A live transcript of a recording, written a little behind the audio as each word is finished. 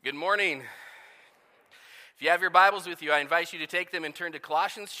Good morning. If you have your Bibles with you, I invite you to take them and turn to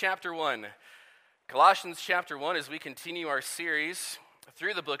Colossians chapter 1. Colossians chapter 1, as we continue our series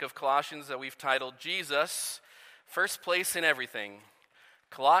through the book of Colossians that we've titled Jesus, First Place in Everything.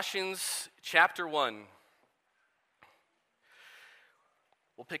 Colossians chapter 1.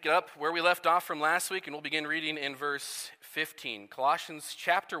 We'll pick it up where we left off from last week, and we'll begin reading in verse 15. Colossians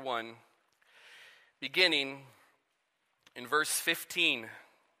chapter 1, beginning in verse 15.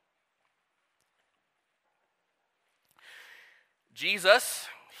 Jesus,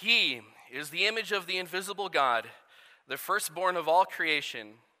 he is the image of the invisible God, the firstborn of all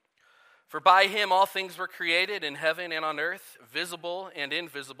creation. For by him all things were created in heaven and on earth, visible and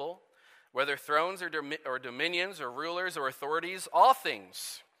invisible, whether thrones or dominions or rulers or authorities, all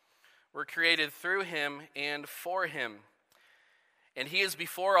things were created through him and for him. And he is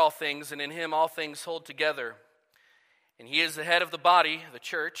before all things, and in him all things hold together. And he is the head of the body, the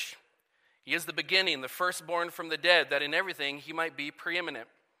church. He is the beginning, the firstborn from the dead, that in everything he might be preeminent.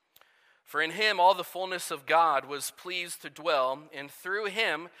 For in him all the fullness of God was pleased to dwell, and through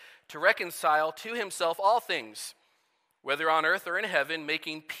him to reconcile to himself all things, whether on earth or in heaven,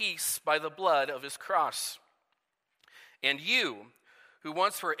 making peace by the blood of his cross. And you, who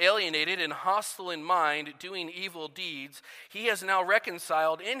once were alienated and hostile in mind, doing evil deeds, he has now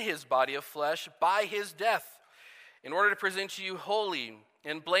reconciled in his body of flesh by his death, in order to present you holy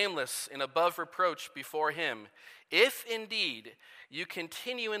and blameless and above reproach before him, if indeed you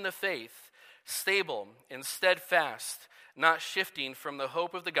continue in the faith, stable and steadfast, not shifting from the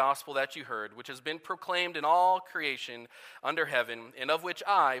hope of the gospel that you heard, which has been proclaimed in all creation under heaven, and of which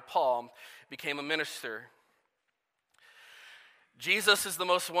I, Paul, became a minister. Jesus is the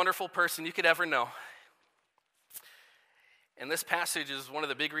most wonderful person you could ever know. And this passage is one of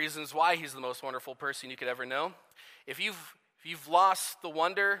the big reasons why he's the most wonderful person you could ever know. If you've lost the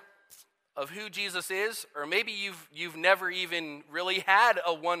wonder of who Jesus is, or maybe you've never even really had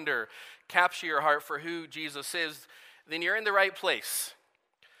a wonder capture your heart for who Jesus is, then you're in the right place.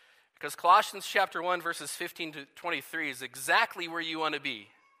 Because Colossians chapter 1, verses 15 to 23 is exactly where you want to be.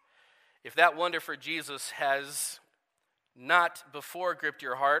 If that wonder for Jesus has not before gripped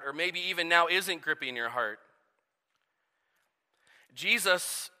your heart, or maybe even now isn't gripping your heart.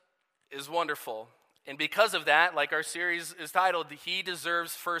 Jesus is wonderful. And because of that, like our series is titled, he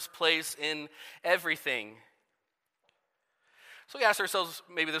deserves first place in everything. So we ask ourselves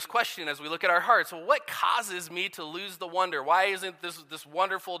maybe this question as we look at our hearts. Well, what causes me to lose the wonder? Why isn't this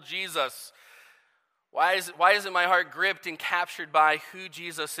wonderful Jesus? Why isn't my heart gripped and captured by who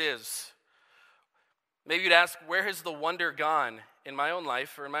Jesus is? Maybe you'd ask, where has the wonder gone in my own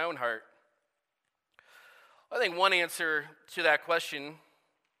life or in my own heart? I think one answer to that question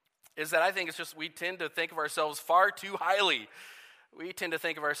is that I think it's just we tend to think of ourselves far too highly. We tend to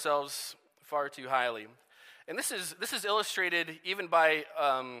think of ourselves far too highly. And this is illustrated even by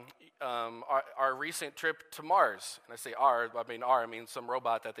our recent trip to Mars. And I say I mean some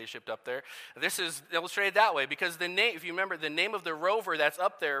robot that they shipped up there. This is illustrated that way because the name, if you remember, the name of the rover that's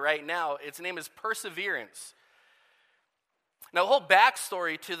up there right now, its name is Perseverance. Now, the whole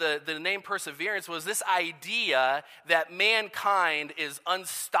backstory to the name Perseverance was this idea that mankind is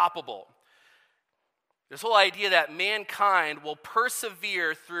unstoppable. This whole idea that mankind will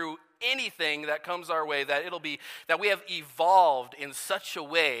persevere through anything that comes our way, that we have evolved in such a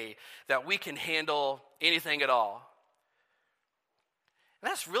way that we can handle anything at all. And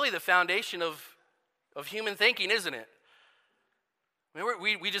that's really the foundation of human thinking, isn't it? I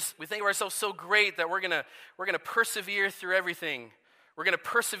mean, we think of ourselves so great that we're gonna persevere through everything. We're gonna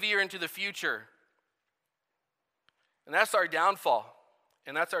persevere into the future. And that's our downfall.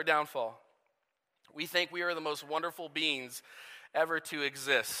 We think we are the most wonderful beings ever to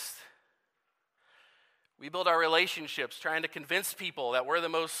exist. We build our relationships trying to convince people that we're the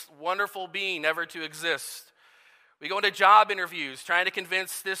most wonderful being ever to exist. We go into job interviews trying to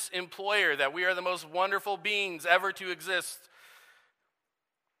convince this employer that we are the most wonderful beings ever to exist.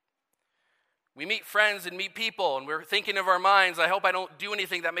 We meet friends and meet people, and we're thinking of our minds, I hope I don't do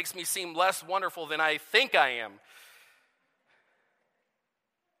anything that makes me seem less wonderful than I think I am.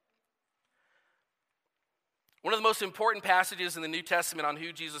 One of the most important passages in the New Testament on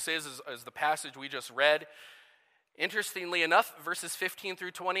who Jesus is the passage we just read. Interestingly enough, verses 15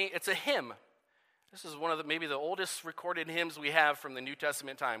 through 20, it's a hymn. This is one of maybe the oldest recorded hymns we have from the New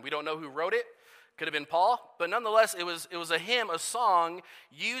Testament time. We don't know who wrote it. Could have been Paul, but nonetheless, it was a hymn, a song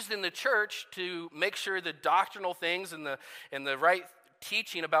used in the church to make sure the doctrinal things and the right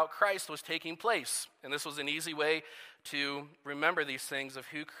teaching about Christ was taking place. And this was an easy way to remember these things of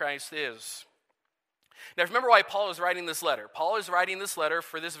who Christ is. Now, remember why Paul is writing this letter. Paul is writing this letter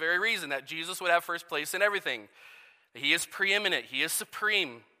for this very reason, that Jesus would have first place in everything. That he is preeminent, he is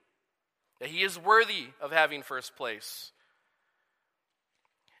supreme, that he is worthy of having first place.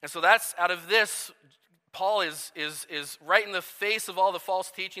 And so that's out of this, Paul is right in the face of all the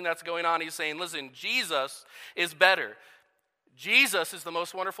false teaching that's going on. He's saying, listen, Jesus is better. Jesus is the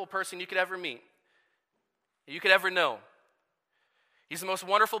most wonderful person you could ever meet, you could ever know. He's the most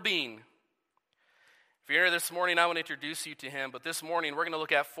wonderful being. If you're here this morning, I want to introduce you to him. But this morning, we're going to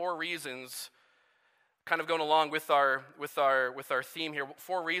look at 4 reasons, kind of going along with our theme here,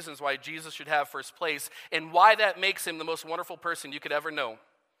 4 reasons why Jesus should have first place and why that makes him the most wonderful person you could ever know.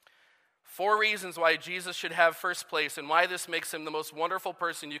 4 reasons why Jesus should have first place and why this makes him the most wonderful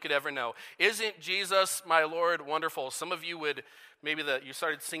person you could ever know. Isn't Jesus, my Lord, wonderful? Some of you would, you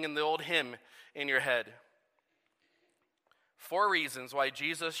started singing the old hymn in your head. 4 reasons why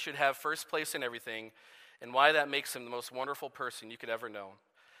Jesus should have first place in everything and why that makes him the most wonderful person you could ever know.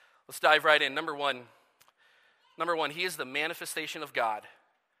 Let's dive right in. Number one, he is the manifestation of God.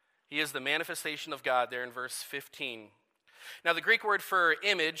 He is the manifestation of God there in verse 15. Now, the Greek word for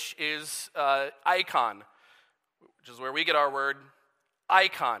image is icon, which is where we get our word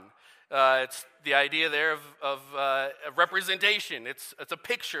icon. It's the idea there of representation. It's a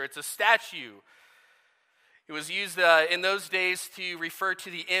picture. It's a statue. It was used in those days to refer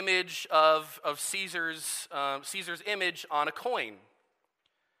to the image of Caesar's image on a coin.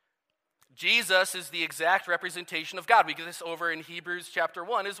 Jesus is the exact representation of God. We get this over in Hebrews chapter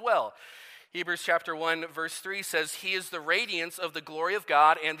 1 as well. Hebrews chapter 1 verse 3 says, he is the radiance of the glory of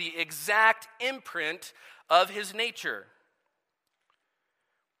God and the exact imprint of his nature.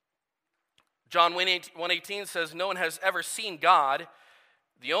 John 1:18 says, no one has ever seen God,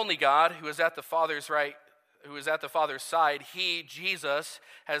 the only God who is at the Father's right, who is at the Father's side. He, Jesus,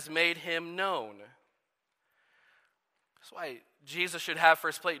 has made him known. That's why Jesus should have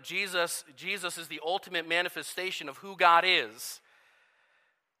first place. Jesus is the ultimate manifestation of who God is.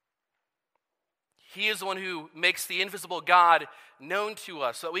 He is the one who makes the invisible God known to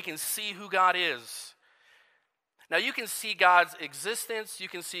us so that we can see who God is. Now, you can see God's existence, you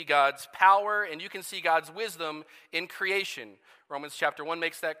can see God's power, and you can see God's wisdom in creation. Romans chapter 1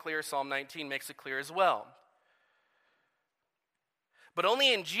 makes that clear. Psalm 19 makes it clear as well. But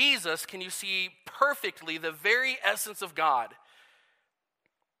only in Jesus can you see perfectly the very essence of God.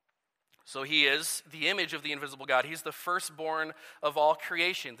 So he is the image of the invisible God. He's the firstborn of all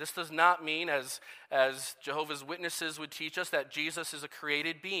creation. This does not mean, as Jehovah's Witnesses would teach us, that Jesus is a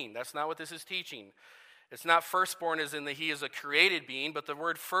created being. That's not what this is teaching. It's not firstborn as in that he is a created being, but the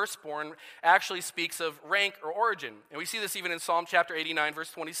word firstborn actually speaks of rank or origin. And we see this even in Psalm chapter 89,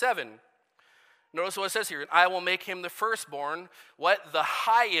 verse 27. Notice what it says here. I will make him the firstborn, what? The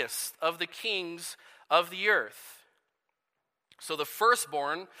highest of the kings of the earth. So the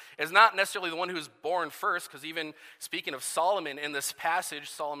firstborn is not necessarily the one who's born first, because even speaking of Solomon in this passage,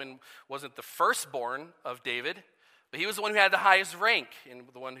 Solomon wasn't the firstborn of David, but he was the one who had the highest rank and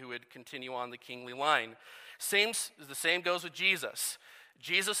the one who would continue on the kingly line. The same goes with Jesus.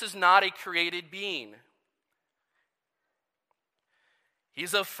 Jesus is not a created being.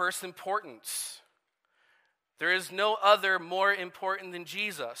 He's of first importance. There is no other more important than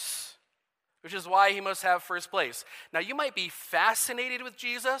Jesus, which is why he must have first place. Now, you might be fascinated with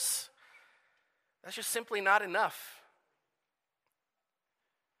Jesus. That's just simply not enough.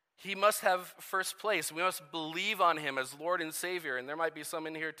 He must have first place. We must believe on him as Lord and Savior. And there might be some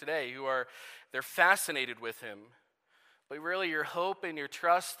in here today they're fascinated with him. But really your hope and your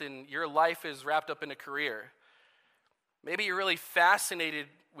trust and your life is wrapped up in a career. Maybe you're really fascinated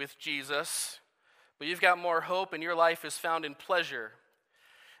with Jesus, but you've got more hope and your life is found in pleasure.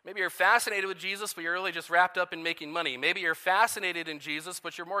 Maybe you're fascinated with Jesus, but you're really just wrapped up in making money. Maybe you're fascinated in Jesus,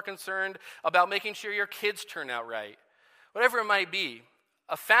 but you're more concerned about making sure your kids turn out right. Whatever it might be,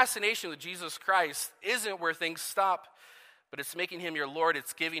 a fascination with Jesus Christ isn't where things stop, but it's making him your Lord.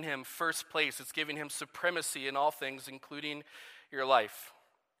 It's giving him first place. It's giving him supremacy in all things, including your life.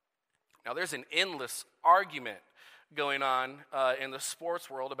 Now, there's an endless argument going on in the sports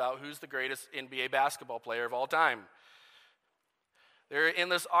world about who's the greatest NBA basketball player of all time. There are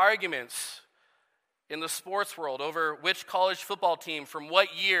endless arguments in the sports world over which college football team from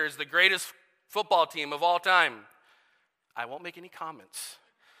what year is the greatest football team of all time. I won't make any comments,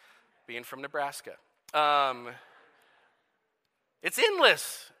 being from Nebraska. It's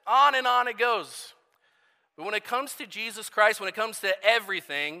endless. On and on it goes. But when it comes to Jesus Christ, when it comes to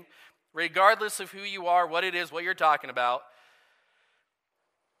everything, regardless of who you are, what it is, what you're talking about,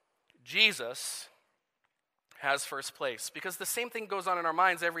 Jesus has first place, because the same thing goes on in our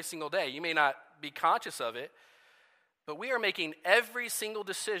minds every single day. You may not be conscious of it, but we are making every single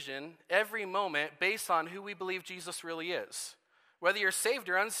decision, every moment, based on who we believe Jesus really is, whether you're saved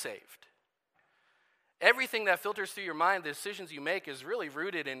or unsaved. Everything that filters through your mind, the decisions you make, is really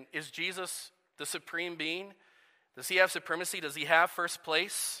rooted in, is Jesus the supreme being? Does he have supremacy? Does he have first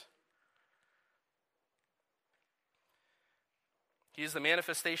place? He is the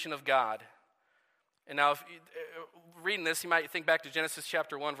manifestation of God. And now, if reading this, you might think back to Genesis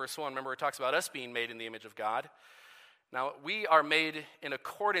chapter 1, verse 1. Remember, it talks about us being made in the image of God. Now, we are made in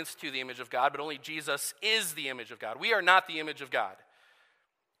accordance to the image of God, but only Jesus is the image of God. We are not the image of God.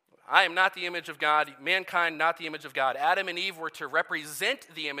 I am not the image of God. Mankind, not the image of God. Adam and Eve were to represent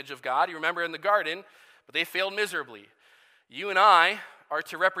the image of God. You remember in the garden, but they failed miserably. You and I are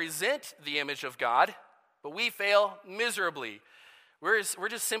to represent the image of God, but we fail miserably. We're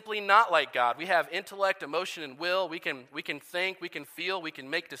just simply not like God. We have intellect, emotion, and will. We can think, we can feel, we can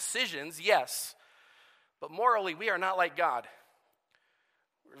make decisions, yes. But morally, we are not like God.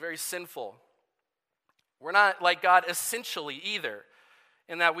 We're very sinful. We're not like God essentially either,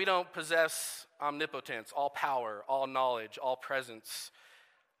 in that we don't possess omnipotence, all power, all knowledge, all presence,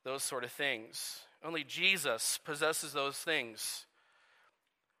 those sort of things. Only Jesus possesses those things.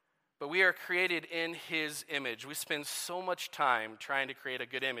 But we are created in his image. We spend so much time trying to create a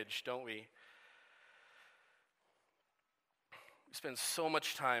good image, don't we? We spend so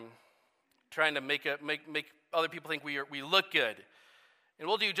much time trying to make other people think we look good. And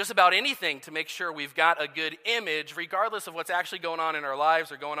we'll do just about anything to make sure we've got a good image, regardless of what's actually going on in our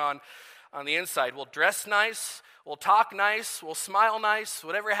lives or going on the inside. We'll dress nice, we'll talk nice, we'll smile nice,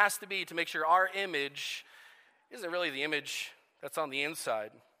 whatever it has to be to make sure our image isn't really the image that's on the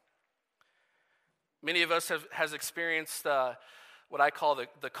inside. Many of us has experienced what I call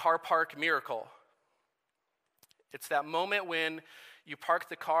the car park miracle. It's that moment when you park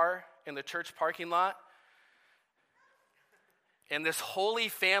the car in the church parking lot, and this holy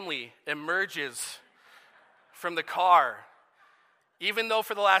family emerges from the car. Even though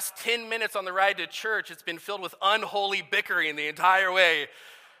for the last 10 minutes on the ride to church, it's been filled with unholy bickering the entire way.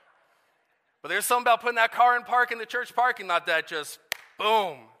 But there's something about putting that car in park in the church parking lot that just,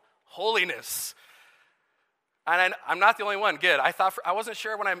 boom, holiness. And I'm not the only one. Good. I wasn't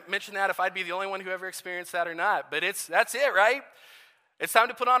sure when I mentioned that if I'd be the only one who ever experienced that or not. But that's it, right? It's time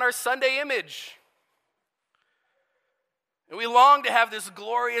to put on our Sunday image. And we long to have this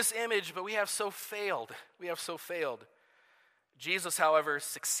glorious image, but we have so failed. We have so failed. Jesus, however,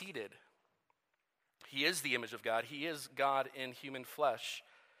 succeeded. He is the image of God. He is God in human flesh.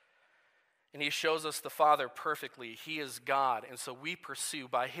 And he shows us the Father perfectly. He is God. And so we pursue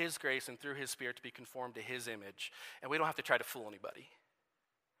by his grace and through his Spirit to be conformed to his image. And we don't have to try to fool anybody.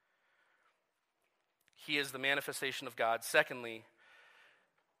 He is the manifestation of God. Secondly,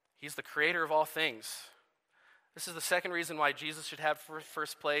 he's the creator of all things. This is the second reason why Jesus should have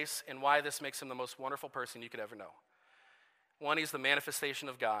first place and why this makes him the most wonderful person you could ever know. One, he's the manifestation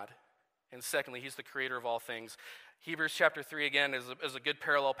of God. And secondly, he's the creator of all things. Hebrews chapter 3, again, is a good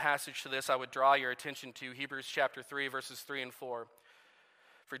parallel passage to this. I would draw your attention to Hebrews chapter 3, verses 3 and 4.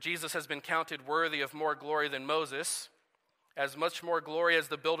 For Jesus has been counted worthy of more glory than Moses, as much more glory as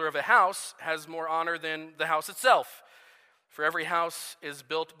the builder of a house has more honor than the house itself. For every house is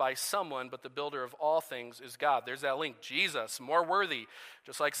built by someone, but the builder of all things is God. There's that link. Jesus, more worthy.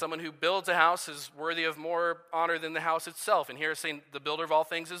 Just like someone who builds a house is worthy of more honor than the house itself. And here it's saying the builder of all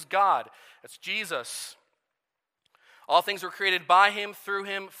things is God. That's Jesus. All things were created by him, through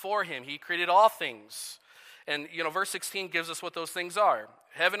him, for him. He created all things. And, verse 16 gives us what those things are.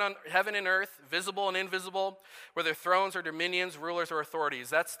 Heaven and earth, visible and invisible, whether thrones or dominions, rulers or authorities.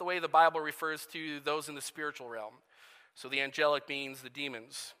 That's the way the Bible refers to those in the spiritual realm. So the angelic beings, the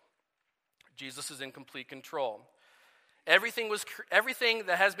demons. Jesus is in complete control. Everything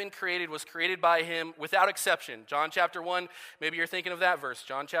that has been created was created by him without exception. John chapter 1, maybe you're thinking of that verse.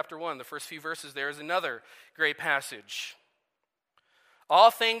 John chapter 1, the first few verses there is another great passage.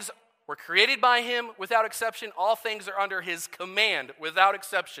 All things were created by him without exception. All things are under his command without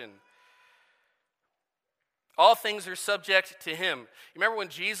exception. All things are subject to him. You remember when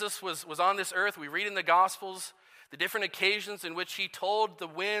Jesus was on this earth, we read in the Gospels the different occasions in which he told the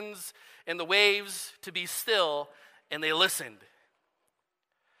winds and the waves to be still, and they listened.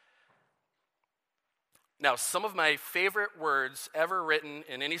 Now, some of my favorite words ever written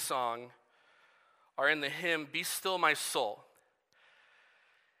in any song are in the hymn, Be Still My Soul.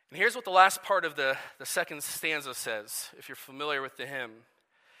 And here's what the last part of the second stanza says, if you're familiar with the hymn.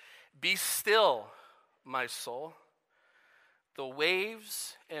 Be still, my soul. The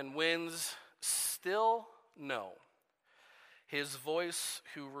waves and winds still No. His voice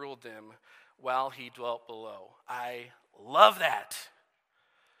who ruled them while he dwelt below. I love that.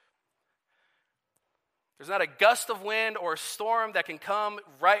 There's not a gust of wind or storm that can come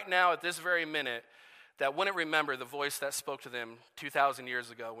right now at this very minute that wouldn't remember the voice that spoke to them 2,000 years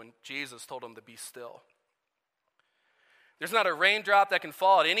ago when Jesus told them to be still. There's not a raindrop that can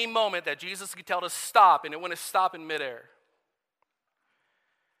fall at any moment that Jesus could tell to stop, and it wouldn't stop in midair.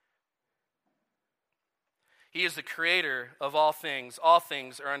 He is the creator of all things. All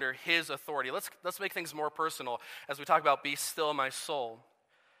things are under his authority. Let's make things more personal as we talk about be still, my soul.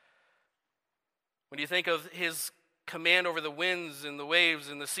 When you think of his command over the winds and the waves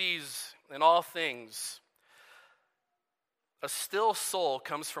and the seas and all things, a still soul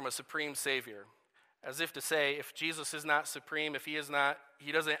comes from a supreme Savior. As if to say, if Jesus is not supreme, if he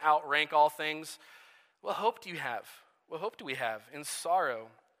doesn't outrank all things, what hope do you have? What hope do we have in sorrow?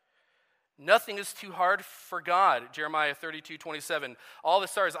 Nothing is too hard for God. Jeremiah 32:27. All the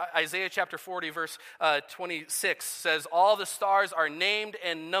stars, Isaiah chapter 40, verse 26 says, all the stars are named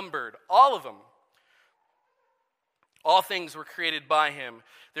and numbered. All of them. All things were created by him.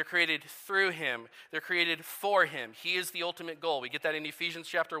 They're created through him. They're created for him. He is the ultimate goal. We get that in Ephesians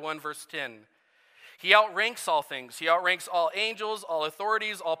chapter 1, verse 10. He outranks all things. He outranks all angels, all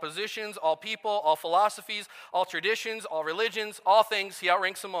authorities, all positions, all people, all philosophies, all traditions, all religions, all things. He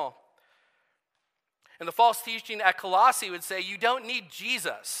outranks them all. And the false teaching at Colossae would say, you don't need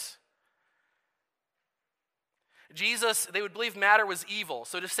Jesus. Jesus, they would believe matter was evil.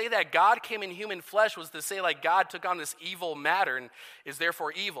 So to say that God came in human flesh was to say like God took on this evil matter and is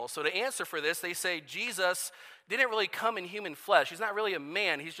therefore evil. So to answer for this, they say Jesus didn't really come in human flesh. He's not really a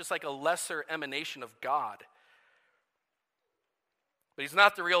man. He's just like a lesser emanation of God. But he's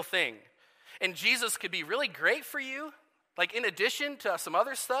not the real thing. And Jesus could be really great for you, like in addition to some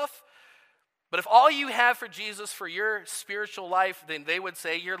other stuff. But if all you have for Jesus for your spiritual life, then they would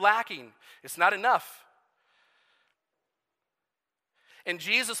say you're lacking. It's not enough. And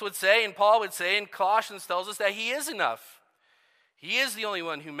Jesus would say, and Paul would say, and Colossians tells us that he is enough. He is the only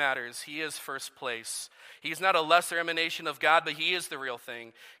one who matters. He is first place. He's not a lesser emanation of God, but he is the real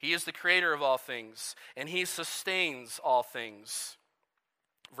thing. He is the creator of all things, and he sustains all things.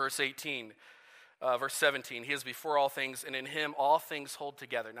 Verse 17, he is before all things, and in him all things hold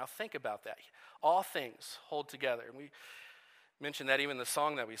together. Now think about that. All things hold together. And we mentioned that even in the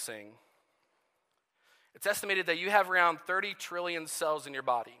song that we sing. It's estimated that you have around 30 trillion cells in your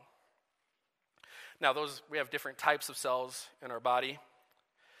body. Now, we have different types of cells in our body.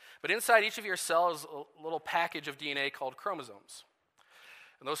 But inside each of your cells, a little package of DNA called chromosomes.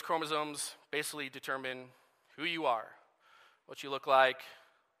 And those chromosomes basically determine who you are, what you look like.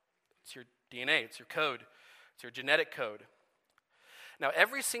 It's your DNA, it's your code, it's your genetic code. Now,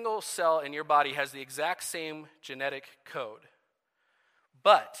 every single cell in your body has the exact same genetic code,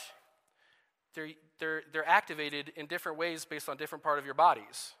 but they're activated in different ways based on different part of your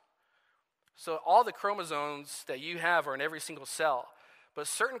bodies. So all the chromosomes that you have are in every single cell, but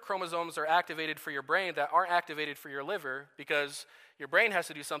certain chromosomes are activated for your brain that aren't activated for your liver because your brain has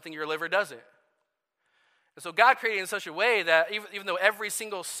to do something your liver doesn't. And so God created it in such a way that even though every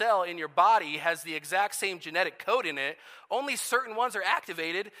single cell in your body has the exact same genetic code in it, only certain ones are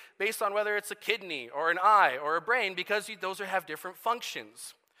activated based on whether it's a kidney or an eye or a brain because those have different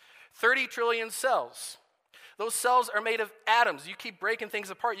functions. 30 trillion cells. Those cells are made of atoms. You keep breaking things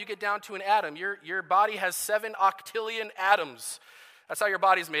apart, you get down to an atom. Your body has 7 octillion atoms. That's how your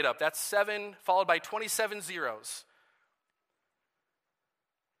body's made up. That's 7 followed by 27 zeros.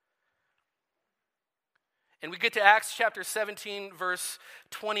 And we get to Acts chapter 17, verse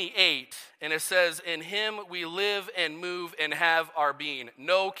 28, and it says, in him we live and move and have our being.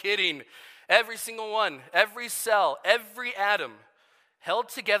 No kidding. Every single one, every cell, every atom, held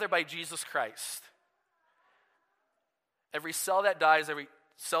together by Jesus Christ. Every cell that dies, every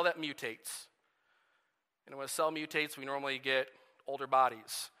cell that mutates. And when a cell mutates, we normally get older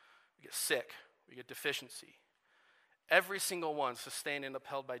bodies. We get sick. We get deficiency. Every single one sustained and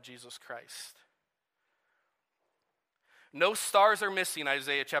upheld by Jesus Christ. No stars are missing,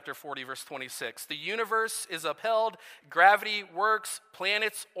 Isaiah chapter 40, verse 26. The universe is upheld, gravity works,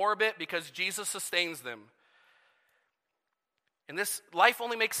 planets orbit because Jesus sustains them. And this life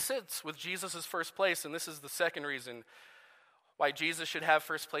only makes sense with Jesus as first place, and this is the second reason why Jesus should have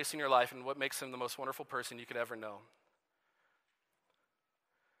first place in your life and what makes him the most wonderful person you could ever know.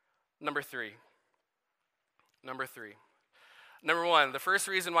 Number three. Number one, the first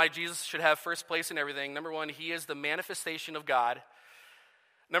reason why Jesus should have first place in everything. Number one, he is the manifestation of God.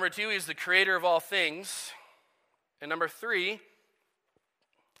 Number two, he's the creator of all things. And number three,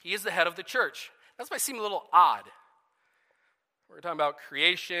 he is the head of the church. That might seem a little odd. We're talking about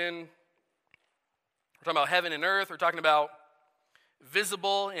creation. We're talking about heaven and earth. We're talking about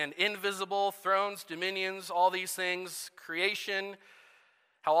visible and invisible, thrones, dominions, all these things, creation,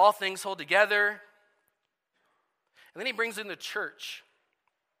 how all things hold together. And then he brings in the church.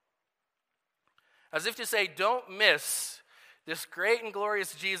 As if to say, don't miss this great and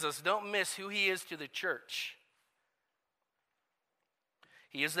glorious Jesus. Don't miss who he is to the church.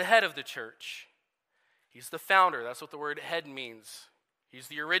 He is the head of the church. He's the founder. That's what the word head means. He's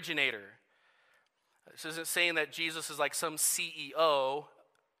the originator. This isn't saying that Jesus is like some CEO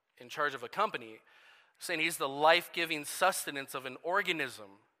in charge of a company. It's saying he's the life-giving sustenance of an organism.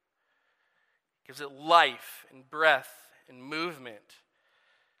 Gives it life and breath and movement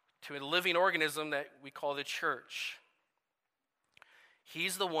to a living organism that we call the church.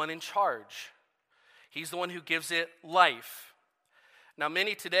 He's the one in charge. He's the one who gives it life. Now,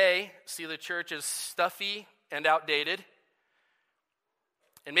 many today see the church as stuffy and outdated.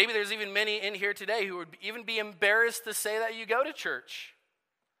 And maybe there's even many in here today who would even be embarrassed to say that you go to church.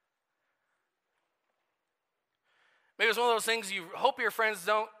 Maybe it's one of those things you hope your friends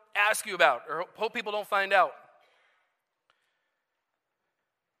don't ask you about, or hope people don't find out.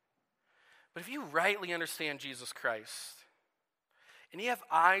 But if you rightly understand Jesus Christ, and you have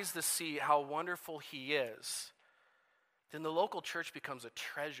eyes to see how wonderful he is, then the local church becomes a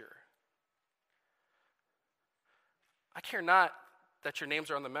treasure. I care not that your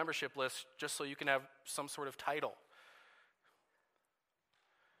names are on the membership list just so you can have some sort of title.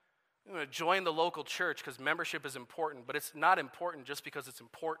 You want to join the local church because membership is important, but it's not important just because it's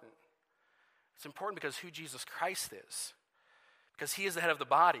important. It's important because who Jesus Christ is, because he is the head of the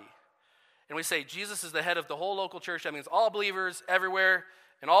body. And we say Jesus is the head of the whole local church. That means all believers everywhere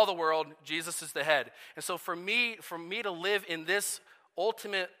in all the world, Jesus is the head. And so for me to live in this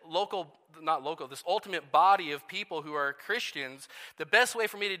ultimate this ultimate body of people who are Christians, the best way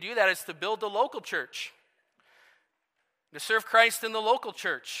for me to do that is to build the local church, to serve Christ in the local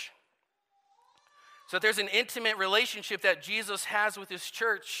church. So that there's an intimate relationship that Jesus has with his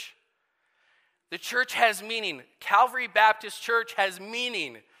church. The church has meaning. Calvary Baptist Church has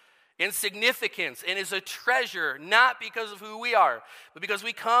meaning and significance and is a treasure, not because of who we are, but because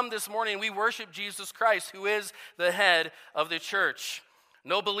we come this morning and we worship Jesus Christ, who is the head of the church.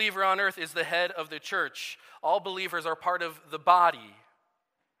 No believer on earth is the head of the church. All believers are part of the body.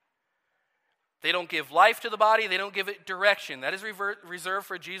 They don't give life to the body, they don't give it direction. That is reserved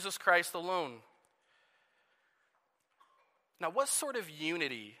for Jesus Christ alone. Now, what sort of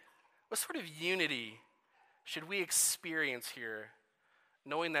unity should we experience here,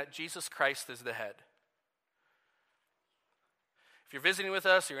 knowing that Jesus Christ is the head? If you're visiting with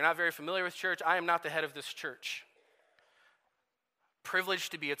us or you're not very familiar with church, I am not the head of this church.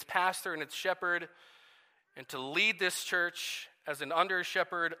 Privileged to be its pastor and its shepherd and to lead this church as an under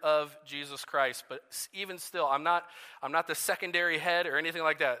shepherd of Jesus Christ. But even still, I'm not the secondary head or anything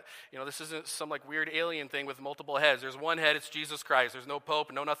like that. You know, this isn't some like weird alien thing with multiple heads. There's one head, it's Jesus Christ. There's no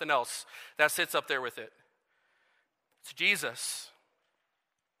pope, no nothing else that sits up there with it. It's Jesus.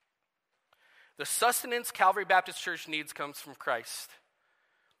 The sustenance Calvary Baptist Church needs comes from Christ.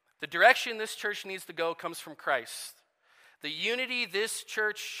 The direction this church needs to go comes from Christ. The unity this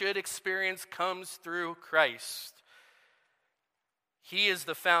church should experience comes through Christ. He is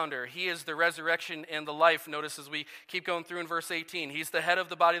the founder. He is the resurrection and the life. Notice as we keep going through in verse 18, he's the head of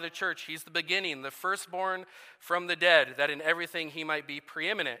the body of the church. He's the beginning, the firstborn from the dead, that in everything he might be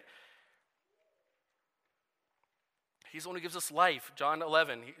preeminent. He's the one who gives us life. John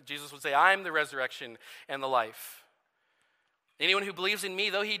 11, Jesus would say, I am the resurrection and the life. Anyone who believes in me,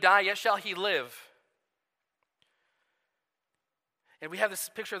 though he die, yet shall he live. And we have this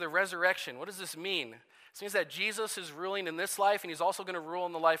picture of the resurrection. What does this mean? This means that Jesus is ruling in this life, and he's also going to rule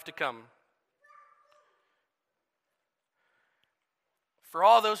in the life to come. For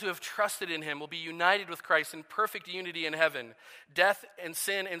all those who have trusted in him will be united with Christ in perfect unity in heaven. Death and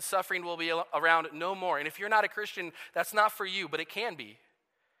sin and suffering will be around no more. And if you're not a Christian, that's not for you, but it can be.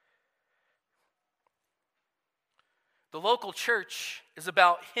 The local church is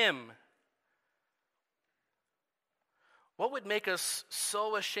about him. What would make us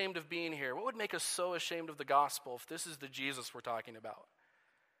so ashamed of being here? What would make us so ashamed of the gospel if this is the Jesus we're talking about?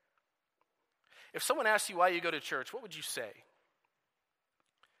 If someone asks you why you go to church, what would you say?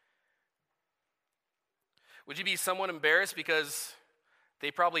 Would you be somewhat embarrassed because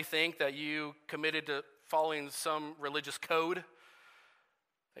they probably think that you committed to following some religious code?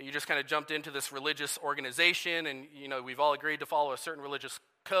 That you just kind of jumped into this religious organization and, we've all agreed to follow a certain religious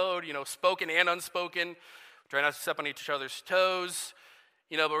code, spoken and unspoken. Try not to step on each other's toes.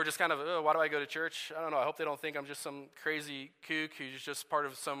 But we're just kind of, oh, why do I go to church? I don't know. I hope they don't think I'm just some crazy kook who's just part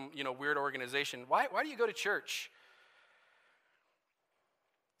of some, weird organization. Why do you go to church?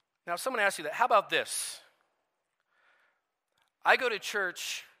 Now, if someone asks you that, how about this? I go to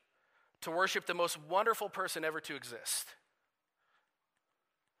church to worship the most wonderful person ever to exist.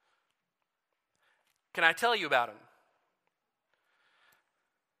 Can I tell you about him?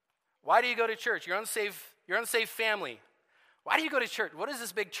 Why do you go to church? You're unsaved family. Why do you go to church? What is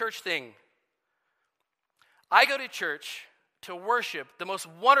this big church thing? I go to church to worship the most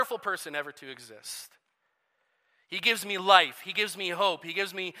wonderful person ever to exist. He gives me life. He gives me hope. He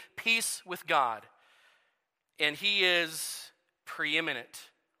gives me peace with God. And he is preeminent.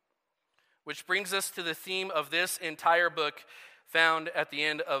 Which brings us to the theme of this entire book found at the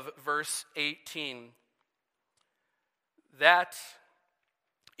end of verse 18. That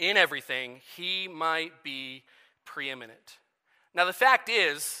in everything he might be preeminent. Now the fact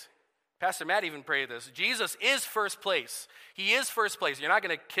is, Pastor Matt even prayed this, Jesus is first place. He is first place. You're not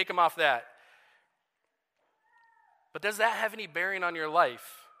going to kick him off that. But does that have any bearing on your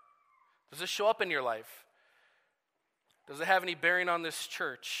life? Does it show up in your life? Does it have any bearing on this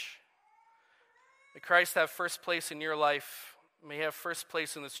church? May Christ have first place in your life. May he have first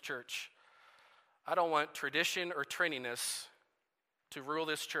place in this church. I don't want tradition or traininess to rule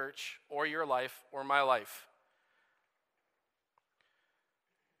this church or your life or my life.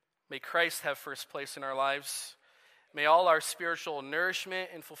 May Christ have first place in our lives. May all our spiritual nourishment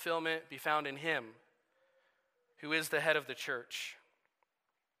and fulfillment be found in him, who is the head of the church.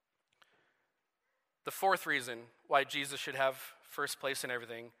 The fourth reason why Jesus should have first place in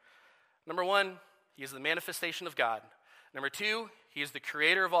everything. Number one, he is the manifestation of God. Number two, he is the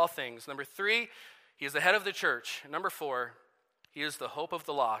creator of all things. Number three, he is the head of the church. Number four, he is the hope of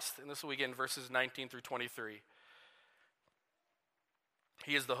the lost. And this will begin verses 19 through 23.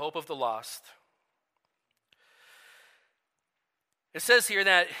 He is the hope of the lost. It says here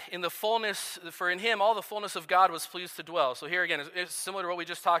that in him all the fullness of God was pleased to dwell. So here again, it's similar to what we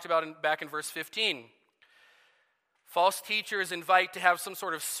just talked about back in verse 15. False teachers invite to have some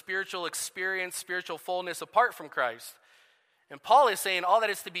sort of spiritual experience, spiritual fullness apart from Christ. And Paul is saying all that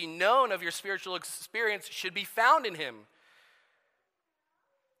is to be known of your spiritual experience should be found in him.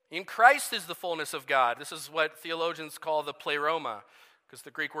 In Christ is the fullness of God. This is what theologians call the pleroma, because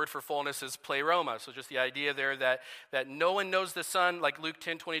the Greek word for fullness is pleroma. So just the idea there that no one knows the Son, like Luke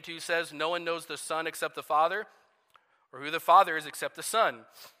 10:22 says, no one knows the Son except the Father, or who the Father is except the Son.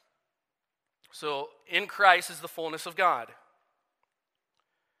 So in Christ is the fullness of God.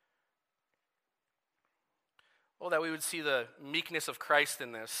 Oh, that we would see the meekness of Christ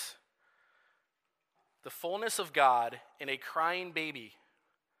in this. The fullness of God in a crying baby.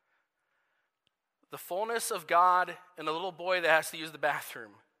 The fullness of God in a little boy that has to use the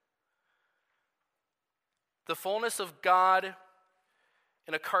bathroom. The fullness of God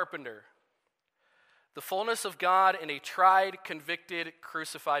in a carpenter. The fullness of God in a tried, convicted,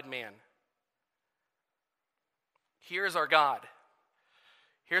 crucified man. Here's our God.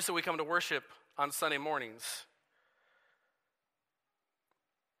 Here's who we come to worship on Sunday mornings.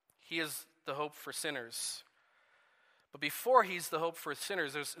 He is the hope for sinners. But before he's the hope for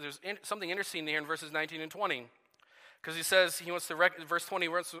sinners, there's something interesting here in verses 19 and 20. Because he says he wants to, verse 20,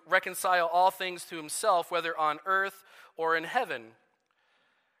 wants to reconcile all things to himself, whether on earth or in heaven.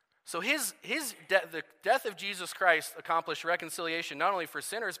 So the death of Jesus Christ accomplished reconciliation not only for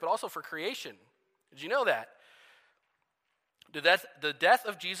sinners, but also for creation. Did you know that? The death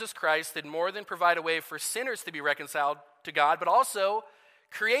of Jesus Christ did more than provide a way for sinners to be reconciled to God, but also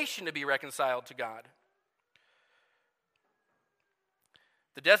creation to be reconciled to God.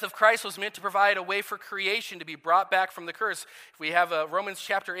 The death of Christ was meant to provide a way for creation to be brought back from the curse. We have Romans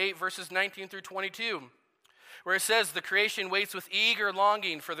chapter 8, verses 19 through 22, where it says, the creation waits with eager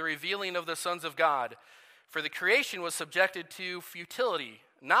longing for the revealing of the sons of God. For the creation was subjected to futility,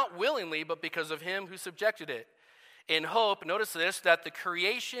 not willingly, but because of him who subjected it. In hope, notice this, that the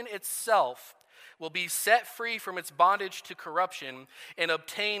creation itself will be set free from its bondage to corruption and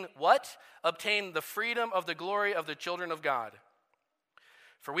obtain what? Obtain the freedom of the glory of the children of God.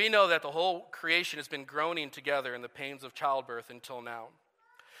 For we know that the whole creation has been groaning together in the pains of childbirth until now.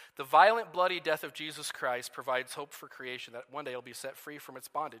 The violent, bloody death of Jesus Christ provides hope for creation that one day it will be set free from its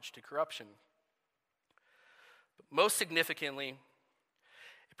bondage to corruption. But most significantly,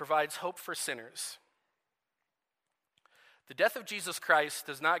 it provides hope for sinners. The death of Jesus Christ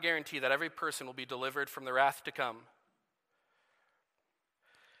does not guarantee that every person will be delivered from the wrath to come.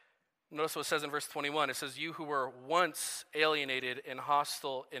 Notice what it says in verse 21. It says, you who were once alienated and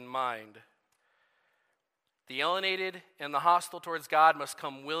hostile in mind. The alienated and the hostile towards God must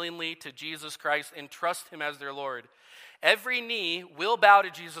come willingly to Jesus Christ and trust him as their Lord. Every knee will bow to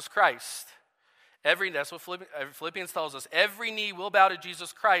Jesus Christ. That's what Philippians tells us. Every knee will bow to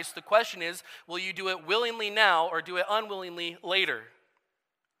Jesus Christ. The question is, will you do it willingly now or do it unwillingly later?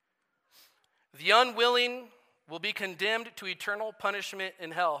 The unwilling will be condemned to eternal punishment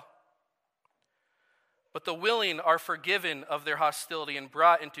in hell. But the willing are forgiven of their hostility and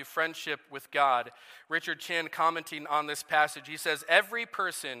brought into friendship with God. Richard Chin, commenting on this passage, he says, every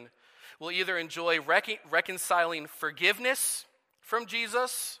person will either enjoy reconciling forgiveness from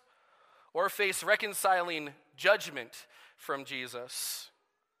Jesus or face reconciling judgment from Jesus.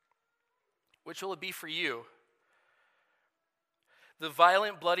 Which will it be for you? The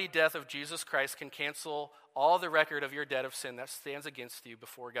violent, bloody death of Jesus Christ can cancel all the record of your debt of sin that stands against you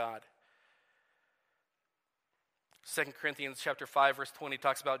before God. 2 Corinthians chapter 5, verse 20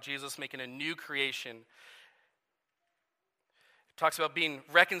 talks about Jesus making a new creation. It talks about being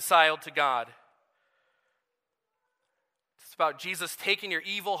reconciled to God. It's about Jesus taking your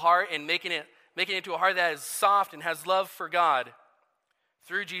evil heart and making it into a heart that is soft and has love for God.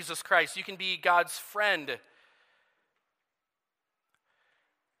 Through Jesus Christ, you can be God's friend. The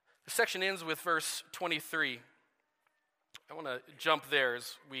section ends with verse 23. I want to jump there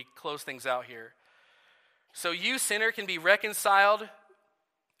as we close things out here. So you, sinner, can be reconciled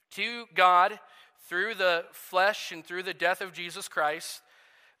to God through the flesh and through the death of Jesus Christ.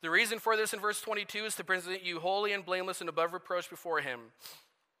 The reason for this in verse 22 is to present you holy and blameless and above reproach before him.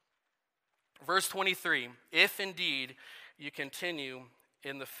 Verse 23, if indeed you continue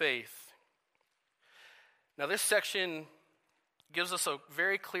in the faith. Now this section gives us a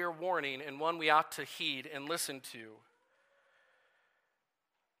very clear warning and one we ought to heed and listen to.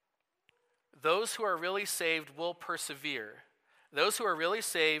 Those who are really saved will persevere. Those who are really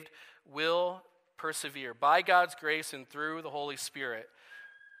saved will persevere by God's grace and through the Holy Spirit.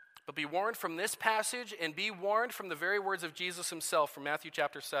 But be warned from this passage and be warned from the very words of Jesus himself from Matthew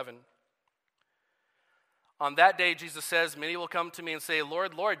chapter 7. On that day, Jesus says, many will come to me and say,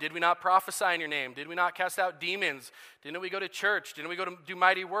 Lord, Lord, did we not prophesy in your name? Did we not cast out demons? Didn't we go to church? Didn't we go to do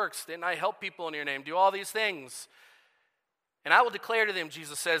mighty works? Didn't I help people in your name? Do all these things? And I will declare to them,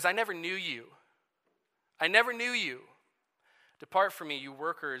 Jesus says, I never knew you. I never knew you. Depart from me, you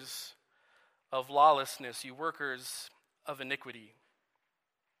workers of lawlessness, you workers of iniquity.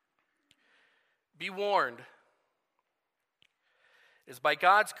 Be warned. It is by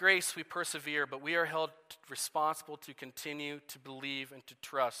God's grace we persevere, but we are held responsible to continue to believe and to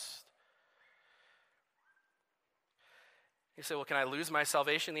trust. You say, well, can I lose my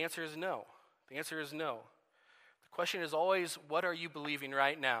salvation? The answer is no. The answer is no. The question is always, what are you believing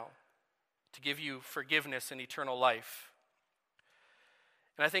right now to give you forgiveness and eternal life?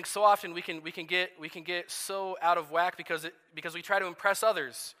 And I think so often we can get so out of whack because we try to impress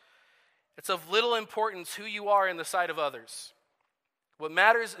others. It's of little importance who you are in the sight of others. What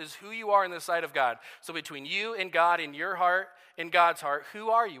matters is who you are in the sight of God. So between you and God, in your heart and God's heart, who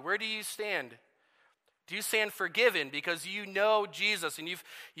are you? Where do you stand? Do you stand forgiven because you know Jesus and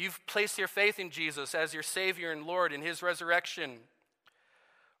you've placed your faith in Jesus as your Savior and Lord in his resurrection?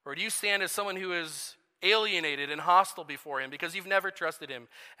 Or do you stand as someone who is alienated and hostile before him because you've never trusted him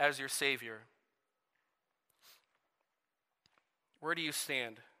as your Savior? Where do you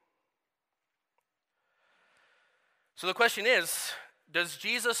stand? So the question is, does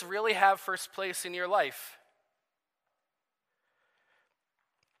Jesus really have first place in your life?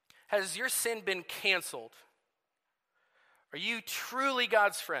 Has your sin been canceled? Are you truly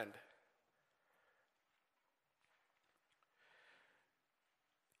God's friend?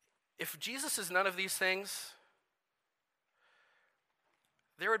 If Jesus is none of these things,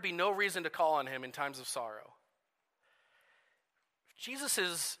 there would be no reason to call on him in times of sorrow. If Jesus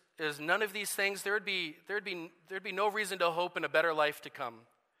is none of these things, there'd be no reason to hope in a better life to come.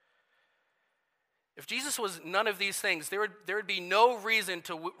 If Jesus was none of these things, there would be no reason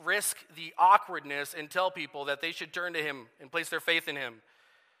to risk the awkwardness and tell people that they should turn to him and place their faith in him.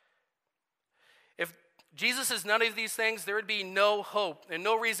 If Jesus is none of these things, there would be no hope and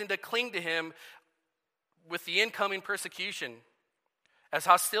no reason to cling to him with the incoming persecution. As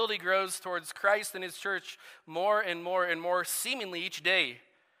hostility grows towards Christ and his church more and more and more seemingly each day.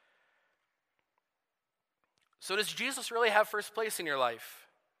 So does Jesus really have first place in your life?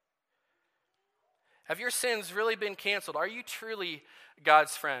 Have your sins really been canceled? Are you truly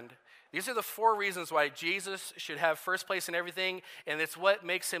God's friend? These are the 4 reasons why Jesus should have first place in everything, and it's what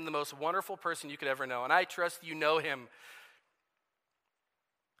makes him the most wonderful person you could ever know. And I trust you know him.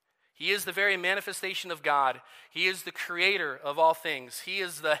 He is the very manifestation of God. He is the creator of all things. He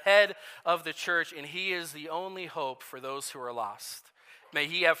is the head of the church, and he is the only hope for those who are lost. May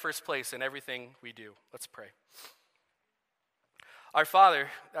he have first place in everything we do. Let's pray. Our Father,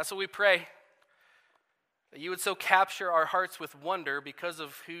 that's what we pray, that you would so capture our hearts with wonder because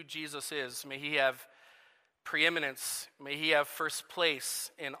of who Jesus is. May he have preeminence. May he have first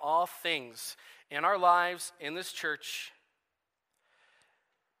place in all things, in our lives, in this church.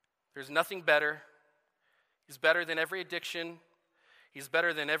 There's nothing better. He's better than every addiction. He's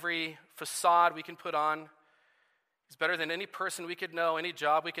better than every facade we can put on. He's better than any person we could know, any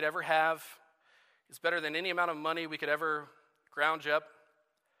job we could ever have. He's better than any amount of money we could ever ground up.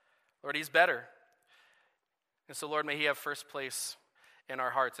 Lord, he's better. And so, Lord, may he have first place in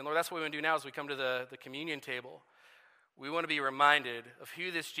our hearts. And Lord, that's what we want to do now as we come to the communion table. We want to be reminded of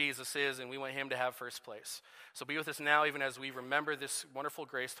who this Jesus is, and we want him to have first place. So be with us now, even as we remember this wonderful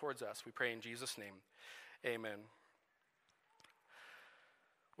grace towards us. We pray in Jesus' name. Amen.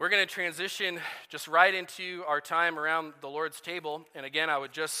 We're going to transition just right into our time around the Lord's table. And again, I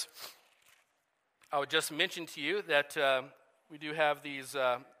would just mention to you that we do have these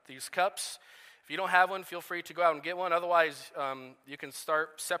cups. If you don't have one, feel free to go out and get one. Otherwise, you can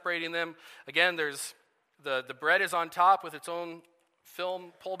start separating them. Again, there's the bread is on top with its own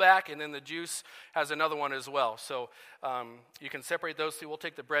film pullback, and then the juice has another one as well. So you can separate those two. We'll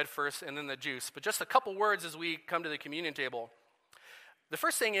take the bread first and then the juice. But just a couple words as we come to the communion table. The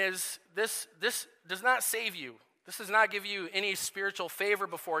first thing is, this does not save you. This does not give you any spiritual favor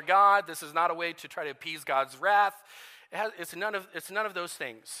before God. This is not a way to try to appease God's wrath. It's none of those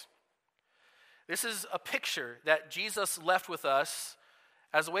things. This is a picture that Jesus left with us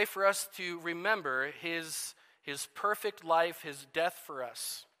as a way for us to remember his perfect life, his death for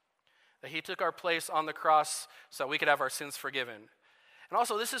us. That he took our place on the cross so that we could have our sins forgiven. And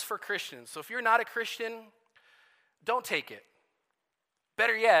also, this is for Christians. So if you're not a Christian, don't take it.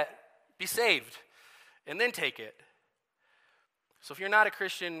 Better yet, be saved and then take it. So if you're not a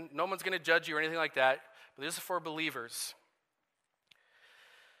Christian, no one's going to judge you or anything like that, but this is for believers.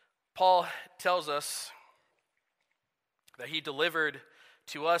 Paul tells us that he delivered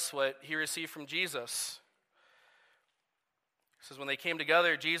to us what he received from Jesus. He says when they came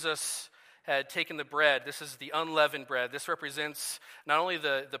together, Jesus had taken the bread. This is the unleavened bread. This represents not only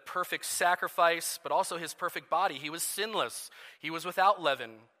the perfect sacrifice, but also his perfect body. He was sinless. He was without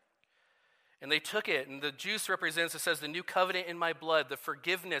leaven. And they took it, and the juice represents, it says, the new covenant in my blood, the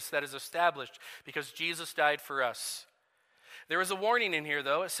forgiveness that is established because Jesus died for us. There is a warning in here,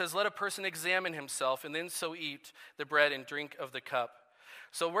 though. It says, let a person examine himself, and then so eat the bread and drink of the cup.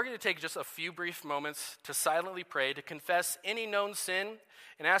 So we're going to take just a few brief moments to silently pray, to confess any known sin,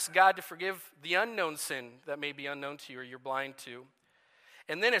 and ask God to forgive the unknown sin that may be unknown to you or you're blind to.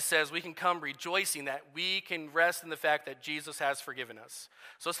 And then it says we can come rejoicing that we can rest in the fact that Jesus has forgiven us.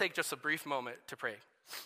 So let's take just a brief moment to pray.